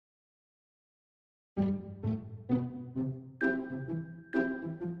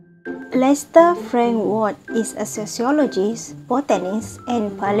Lester Frank Ward is a sociologist, botanist,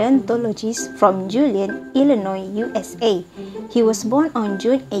 and paleontologist from Julian, Illinois, USA. He was born on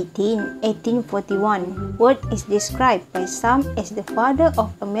June 18, 1841. Ward is described by some as the father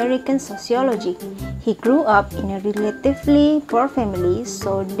of American sociology. He grew up in a relatively poor family,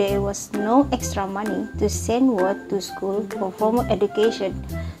 so there was no extra money to send Ward to school for formal education.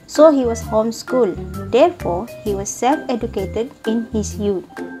 So he was homeschooled. Therefore, he was self-educated in his youth.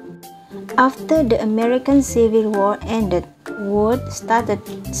 After the American Civil War ended, Ward started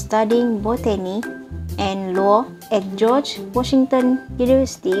studying botany and law at George Washington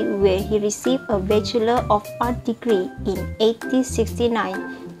University, where he received a Bachelor of Art degree in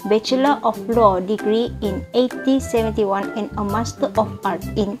 1869, Bachelor of Law degree in 1871, and a Master of Art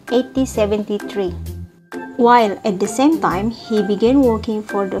in 1873. While at the same time, he began working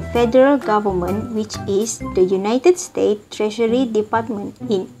for the federal government, which is the United States Treasury Department,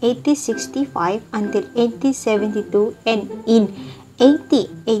 in 1865 until 1872, and in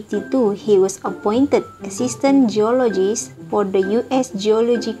 1882 he was appointed Assistant Geologist for the U.S.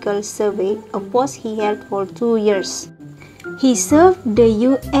 Geological Survey, a post he held for 2 years. He served the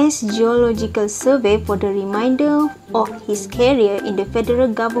U.S. Geological Survey for the remainder of his career in the federal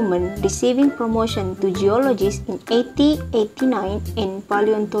government, receiving promotion to geologist in 1889 and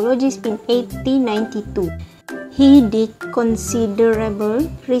paleontologist in 1892. He did considerable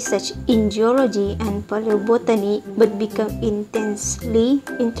research in geology and paleobotany, but became intensely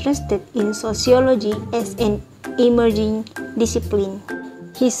interested in sociology as an emerging discipline.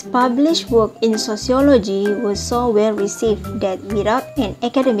 His published work in sociology was so well received that without an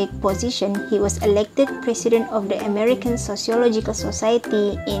academic position, he was elected president of the American Sociological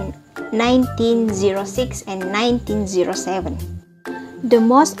Society in 1906 and 1907. The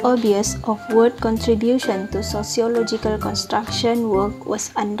most obvious of Ward's contribution to sociological construction work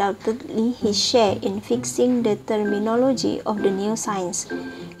was undoubtedly his share in fixing the terminology of the new science.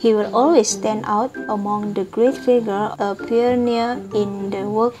 He will always stand out among the great figures, a pioneer in the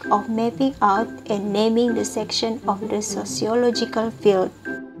work of mapping out and naming the section of the sociological field.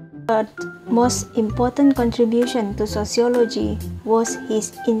 But most important contribution to sociology was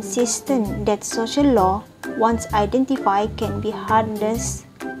his insistence that social law, once identified, can be harnessed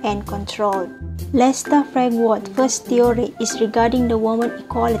and controlled. Lester Frank Ward's first theory is regarding the woman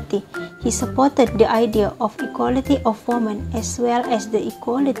equality. He supported the idea of equality of women as well as the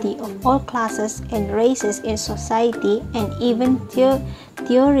equality of all classes and races in society, and even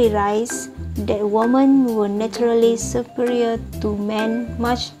theorized that women were naturally superior to men,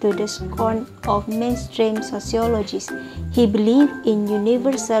 much to the scorn of mainstream sociologists. He believed in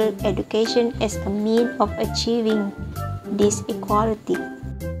universal education as a means of achieving this equality.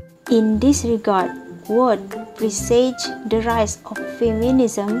 In this regard, Ward presaged the rise of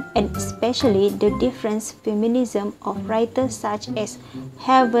feminism, and especially the different feminism of writers such as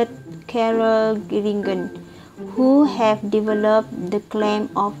Herbert Carol Gilligan, who have developed the claim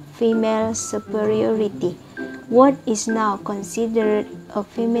of female superiority. Ward is now considered a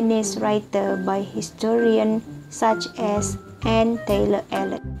feminist writer by historians such as Anne Taylor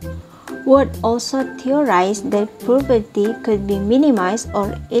Elliott. Ward also theorized that poverty could be minimized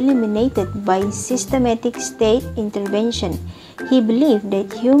or eliminated by systematic state intervention. He believed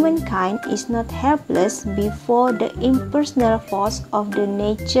that humankind is not helpless before the impersonal force of the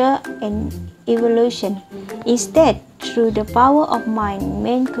nature and evolution. Instead, through the power of mind,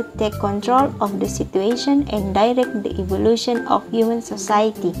 man could take control of the situation and direct the evolution of human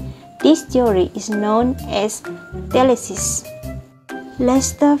society. This theory is known as telesis.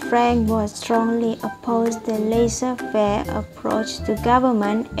 Lester Frank Ward strongly opposed the laissez-faire approach to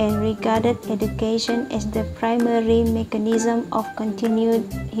government and regarded education as the primary mechanism of continued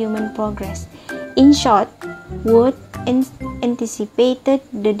human progress. In short, Ward anticipated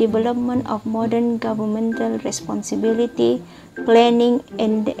the development of modern governmental responsibility, planning,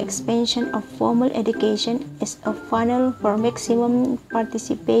 and the expansion of formal education as a funnel for maximum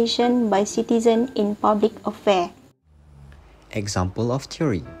participation by citizens in public affairs. Example of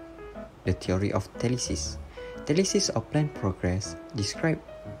theory. The theory of telesis. Telesis of planned progress describes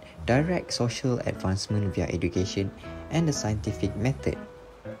direct social advancement via education and the scientific method.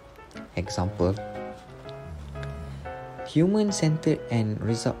 Example: human-centered and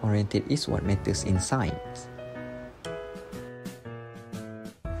result-oriented is what matters in science.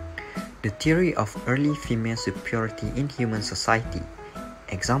 The theory of early female superiority in human society.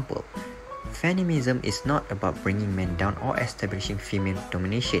 Example: feminism is not about bringing men down or establishing female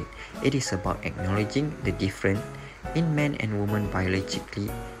domination. It is about acknowledging the difference in men and women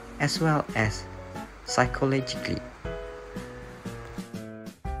biologically as well as psychologically.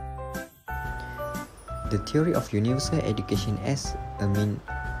 The theory of universal education as a means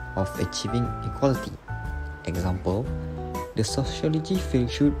of achieving equality. Example, the sociology field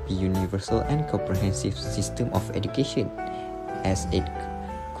should be universal and comprehensive system of education, as it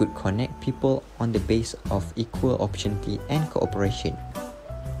could connect people on the basis of equal opportunity and cooperation.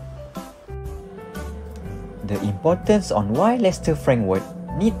 The importance on why Lester Frankfurt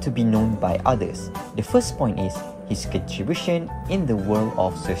need to be known by others. The first point is his contribution in the world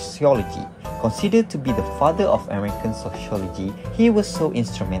of sociology. Considered to be the father of American sociology, he was so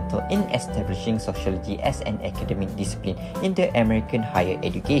instrumental in establishing sociology as an academic discipline in the American higher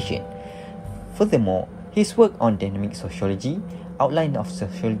education. Furthermore, his work on dynamic sociology, outline of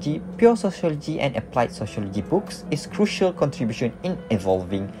sociology, pure sociology, and applied sociology books is crucial contribution in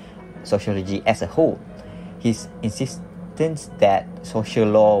evolving sociology as a whole. His insistence that social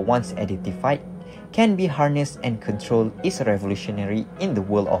law, once identified, can be harnessed and controlled is revolutionary in the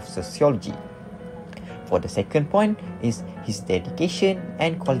world of sociology. For the second point is his dedication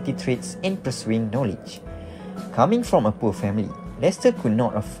and quality traits in pursuing knowledge. Coming from a poor family, Lester could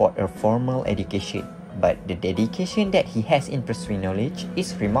not afford a formal education, but the dedication that he has in pursuing knowledge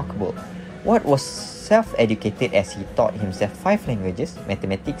is remarkable. Watt was self-educated as he taught himself 5 languages,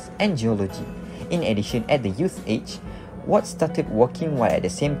 mathematics, and geology. In addition, at the youth age, Watt started working while at the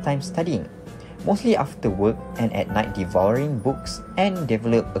same time studying, mostly after work and at night devouring books, and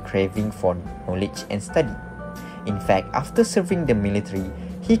developed a craving for knowledge and study. In fact, after serving the military,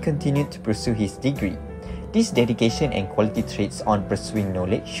 he continued to pursue his degree. This dedication and quality traits on pursuing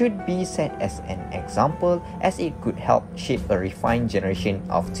knowledge should be set as an example, as it could help shape a refined generation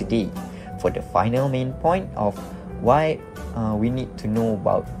of today. For the final main point of why we need to know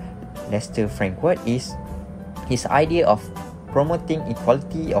about Lester Frankfurt is his idea of promoting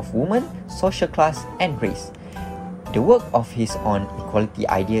equality of women, social class, and race. The work of his on equality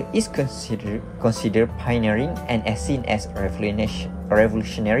idea is considered pioneering and as seen as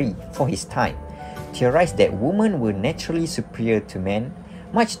revolutionary for his time. Theorized that women were naturally superior to men,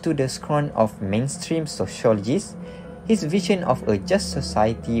 much to the scorn of mainstream sociologists. His vision of a just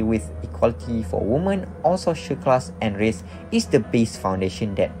society with equality for women, all social class and race is the base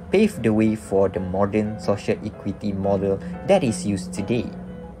foundation that paved the way for the modern social equity model that is used today.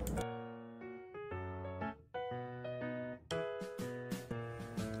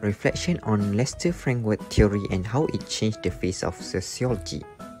 Reflection on Lester Frankfurt theory and how it changed the face of sociology.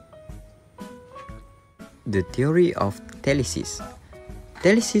 The theory of telesis.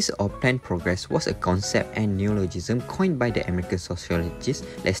 Telesis or planned progress was a concept and neologism coined by the American sociologist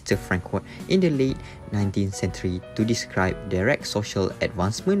Lester Frankfurt in the late 19th century to describe direct social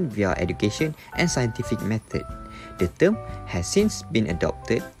advancement via education and scientific method. The term has since been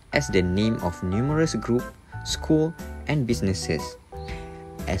adopted as the name of numerous groups, schools, and businesses.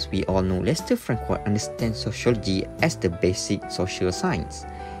 As we all know, Lester Frankfurt understands sociology as the basic social science.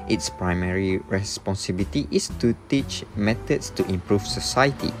 Its primary responsibility is to teach methods to improve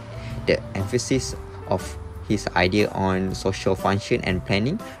society. The emphasis of his idea on social function and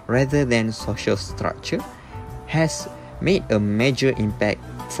planning rather than social structure has made a major impact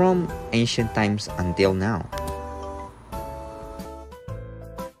from ancient times until now.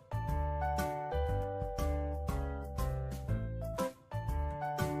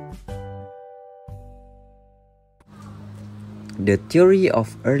 The theory of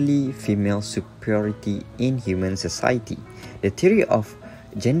early female superiority in human society. The theory of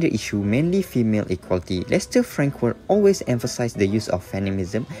gender issue, mainly female equality. Lester Frankfurt always emphasized the use of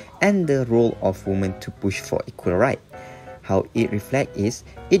feminism and the role of women to push for equal rights. How it reflects is,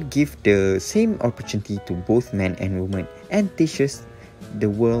 it gives the same opportunity to both men and women and teaches the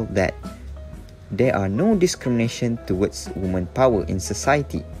world that there are no discrimination towards women power in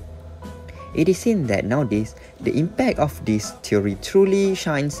society. It is seen that nowadays, the impact of this theory truly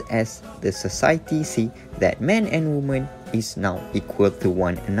shines as the society see that men and women is now equal to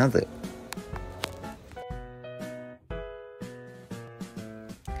one another.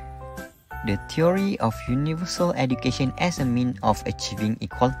 The theory of universal education as a means of achieving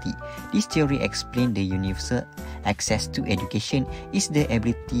equality. This theory explains the universal access to education is the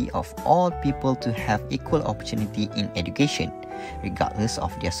ability of all people to have equal opportunity in education, regardless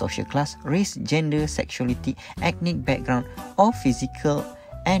of their social class, race, gender, sexuality, ethnic background, or physical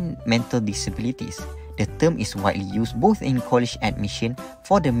and mental disabilities. The term is widely used both in college admission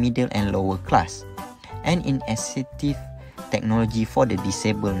for the middle and lower class, and in assistive technology for the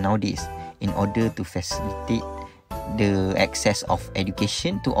disabled nowadays. In order to facilitate the access of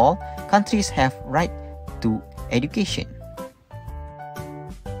education to all, countries have right to education.